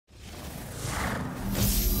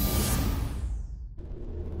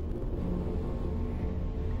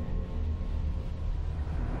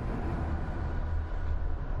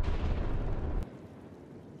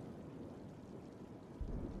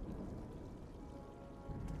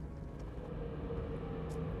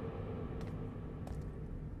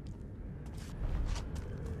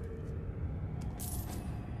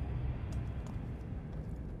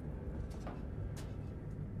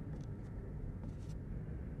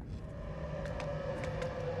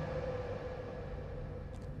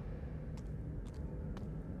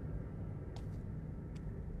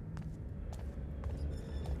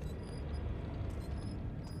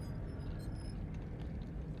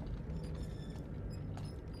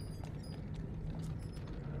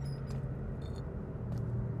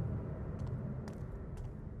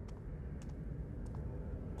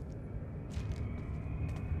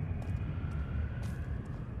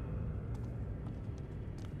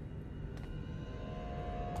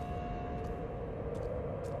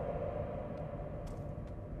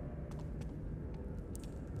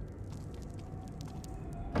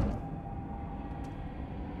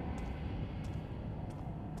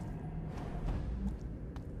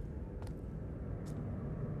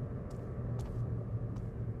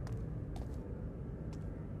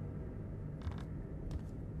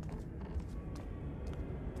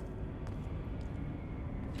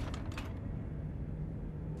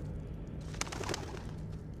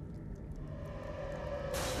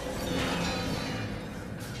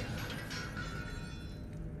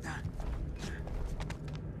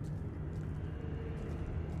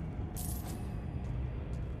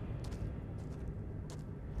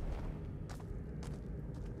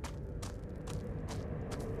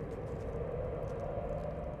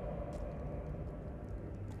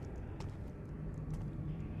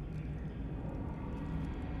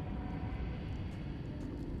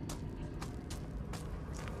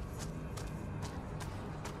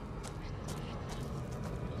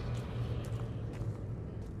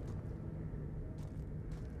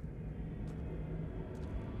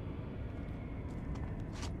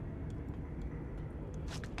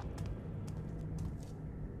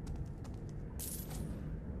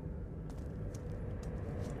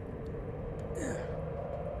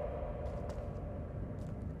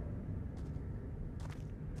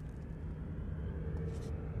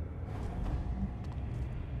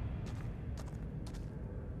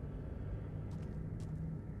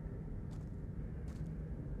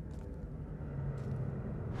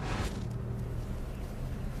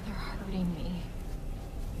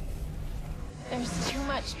There's too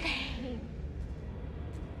much pain.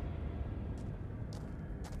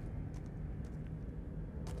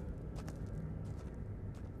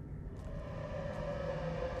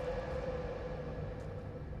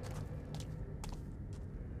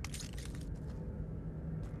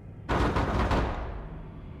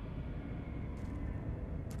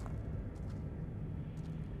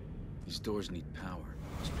 These doors need power.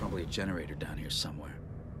 There's probably a generator down here somewhere.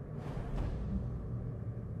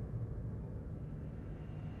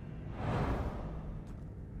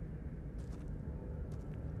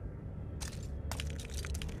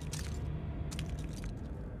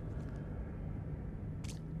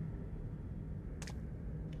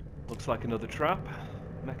 Looks like another trap.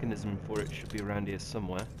 Mechanism for it should be around here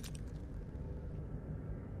somewhere.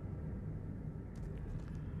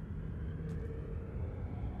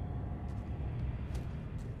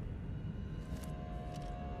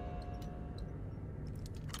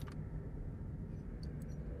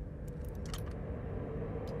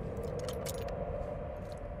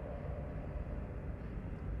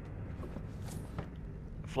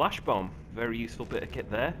 Flash bomb, very useful bit of kit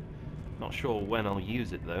there. Not sure when I'll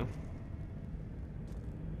use it though.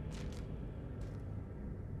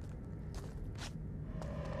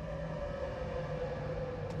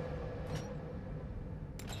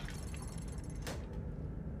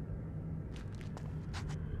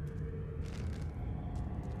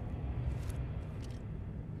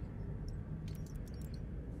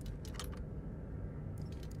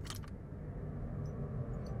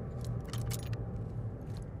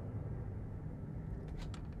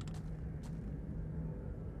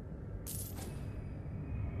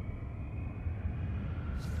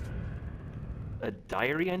 A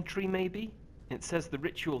diary entry, maybe? It says the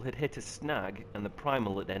ritual had hit a snag and the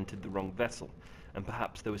primal had entered the wrong vessel, and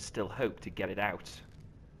perhaps there was still hope to get it out.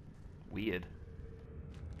 Weird.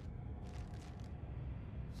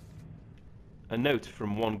 A note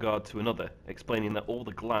from one guard to another, explaining that all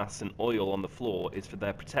the glass and oil on the floor is for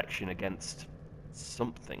their protection against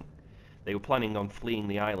something. They were planning on fleeing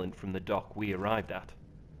the island from the dock we arrived at.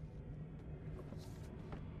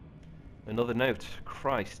 Another note.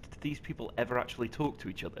 Christ, did these people ever actually talk to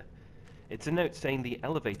each other? It's a note saying the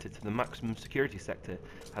elevator to the maximum security sector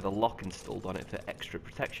had a lock installed on it for extra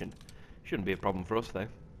protection. Shouldn't be a problem for us, though.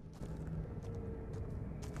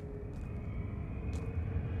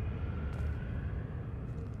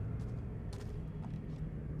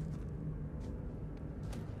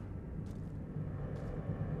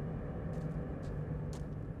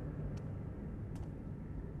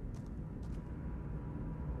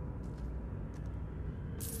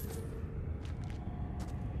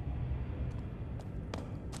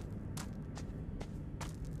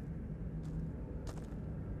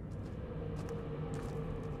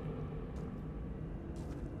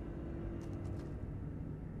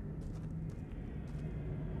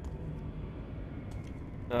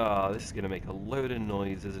 Ah, this is going to make a load of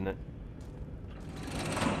noise, isn't it?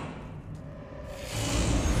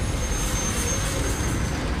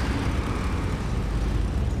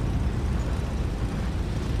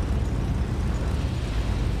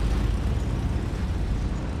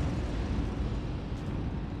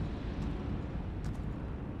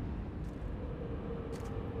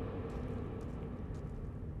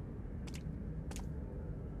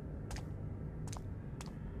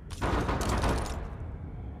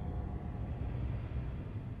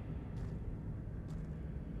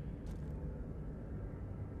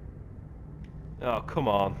 Oh, come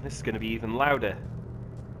on. This is going to be even louder.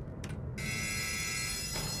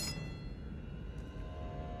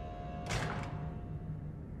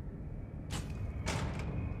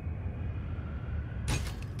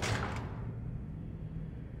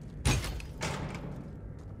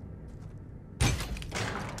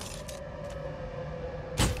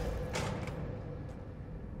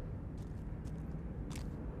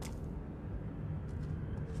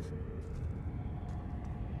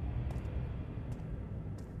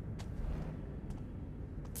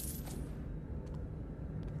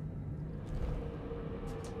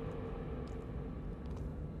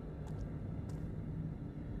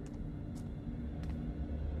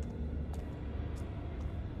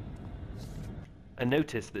 A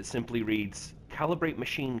notice that simply reads, "Calibrate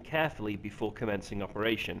machine carefully before commencing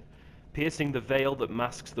operation. Piercing the veil that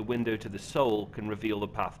masks the window to the soul can reveal the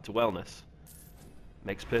path to wellness."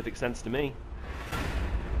 Makes perfect sense to me.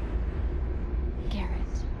 Garrett,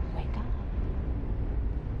 wake up.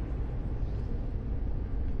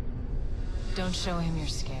 Don't show him you're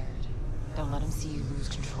scared. Don't let him see you lose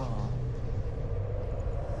control.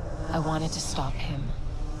 I wanted to stop him.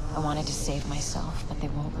 I wanted to save myself, but they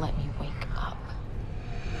won't let me wake up.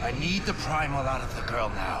 I need the primal out of the girl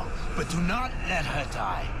now, but do not let her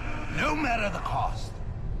die, no matter the cost.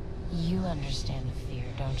 You understand the fear,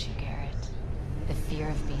 don't you, Garrett? The fear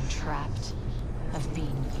of being trapped, of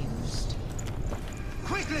being used.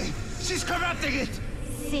 Quickly! She's corrupting it!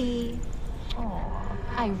 See? Oh,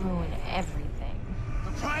 I ruin everything.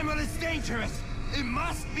 The primal is dangerous! It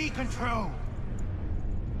must be controlled!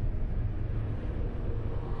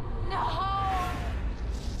 No!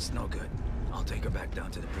 It's no good. I'll take her back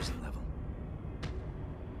down to the prison level.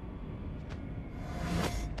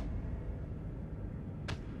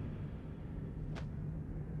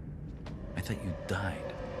 I thought you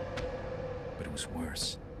died. But it was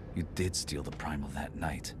worse. You did steal the primal that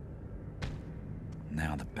night.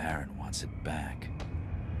 Now the Baron wants it back.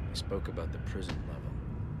 You spoke about the prison level.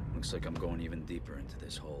 Looks like I'm going even deeper into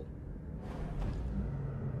this hole.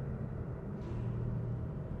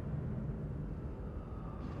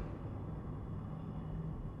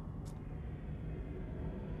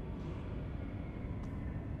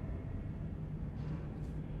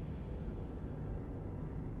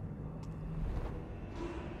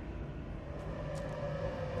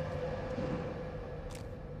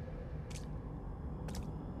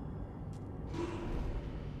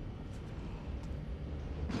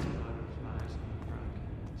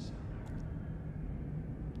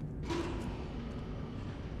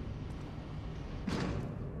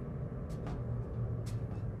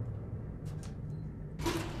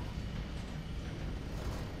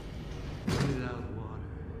 Without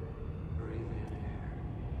water, breathe in air.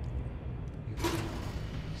 You feel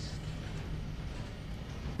peace.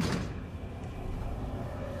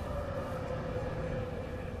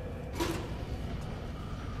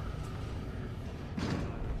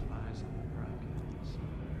 Butterflies on the brackets.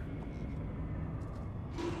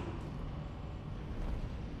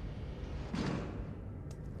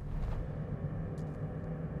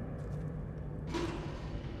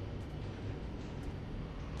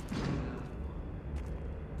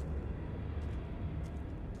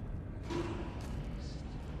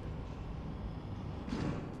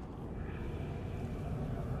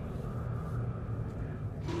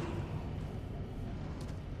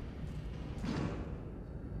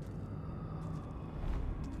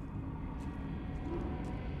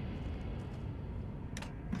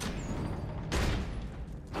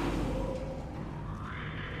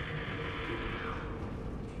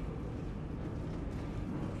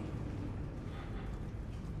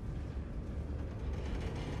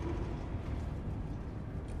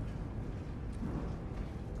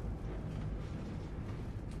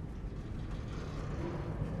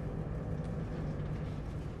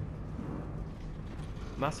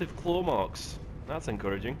 Massive claw marks. That's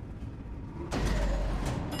encouraging.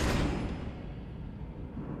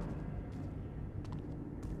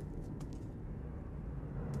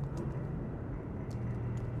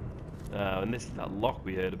 And this is that lock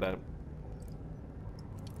we heard about.